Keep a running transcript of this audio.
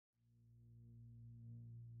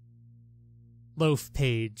Loaf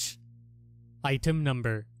page. Item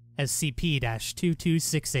number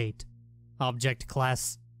SCP-2268. Object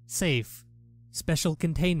class Safe. Special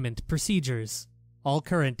containment procedures. All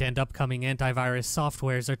current and upcoming antivirus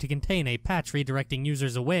softwares are to contain a patch redirecting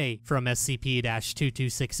users away from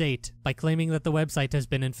SCP-2268 by claiming that the website has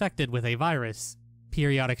been infected with a virus.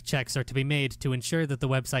 Periodic checks are to be made to ensure that the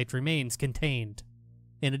website remains contained.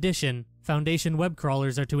 In addition, Foundation web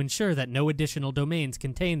crawlers are to ensure that no additional domains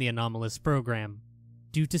contain the anomalous program.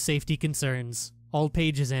 Due to safety concerns, all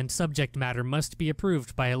pages and subject matter must be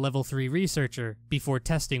approved by a Level 3 researcher before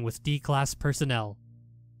testing with D-Class personnel.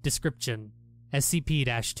 Description: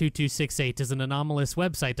 SCP-2268 is an anomalous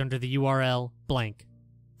website under the URL blank.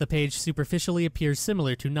 The page superficially appears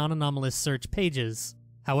similar to non-anomalous search pages.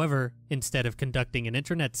 However, instead of conducting an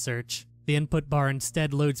internet search, the input bar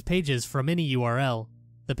instead loads pages from any URL.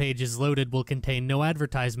 The pages loaded will contain no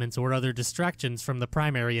advertisements or other distractions from the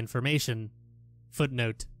primary information.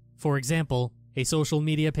 Footnote: for example, a social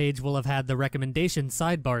media page will have had the recommendation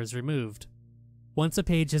sidebars removed. Once a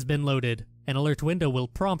page has been loaded, an alert window will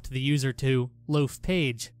prompt the user to Loaf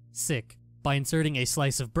page, sick, by inserting a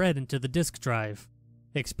slice of bread into the disk drive.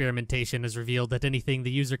 Experimentation has revealed that anything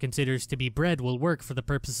the user considers to be bread will work for the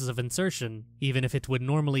purposes of insertion, even if it would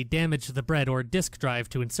normally damage the bread or disk drive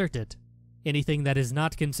to insert it. Anything that is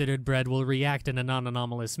not considered bread will react in a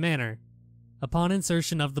non-anomalous manner. Upon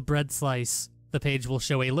insertion of the bread slice, the page will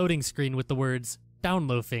show a loading screen with the words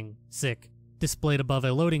 "Downloafing, sick," displayed above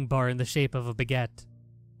a loading bar in the shape of a baguette.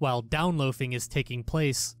 While downloafing is taking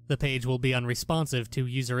place, the page will be unresponsive to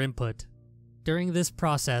user input. During this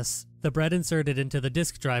process, the bread inserted into the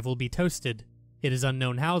disk drive will be toasted. It is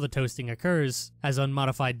unknown how the toasting occurs, as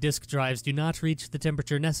unmodified disk drives do not reach the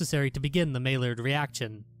temperature necessary to begin the Maillard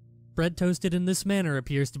reaction. Bread toasted in this manner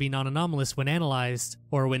appears to be non-anomalous when analyzed,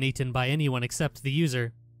 or when eaten by anyone except the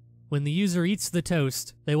user. When the user eats the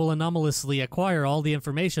toast, they will anomalously acquire all the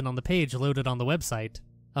information on the page loaded on the website.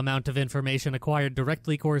 Amount of information acquired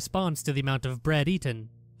directly corresponds to the amount of bread eaten.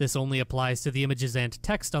 This only applies to the images and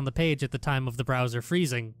text on the page at the time of the browser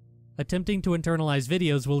freezing. Attempting to internalize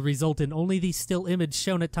videos will result in only the still image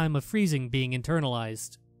shown at time of freezing being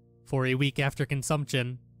internalized. For a week after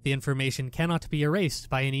consumption, the information cannot be erased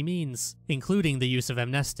by any means, including the use of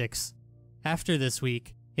amnestics. After this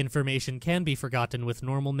week, information can be forgotten with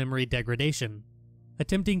normal memory degradation.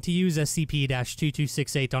 Attempting to use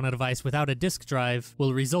SCP-2268 on a device without a disk drive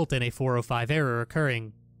will result in a 405 error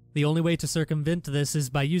occurring. The only way to circumvent this is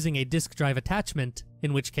by using a disk drive attachment,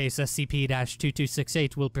 in which case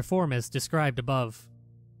SCP-2268 will perform as described above.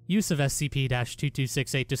 Use of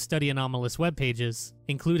SCP-2268 to study anomalous web pages,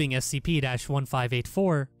 including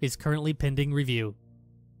SCP-1584, is currently pending review.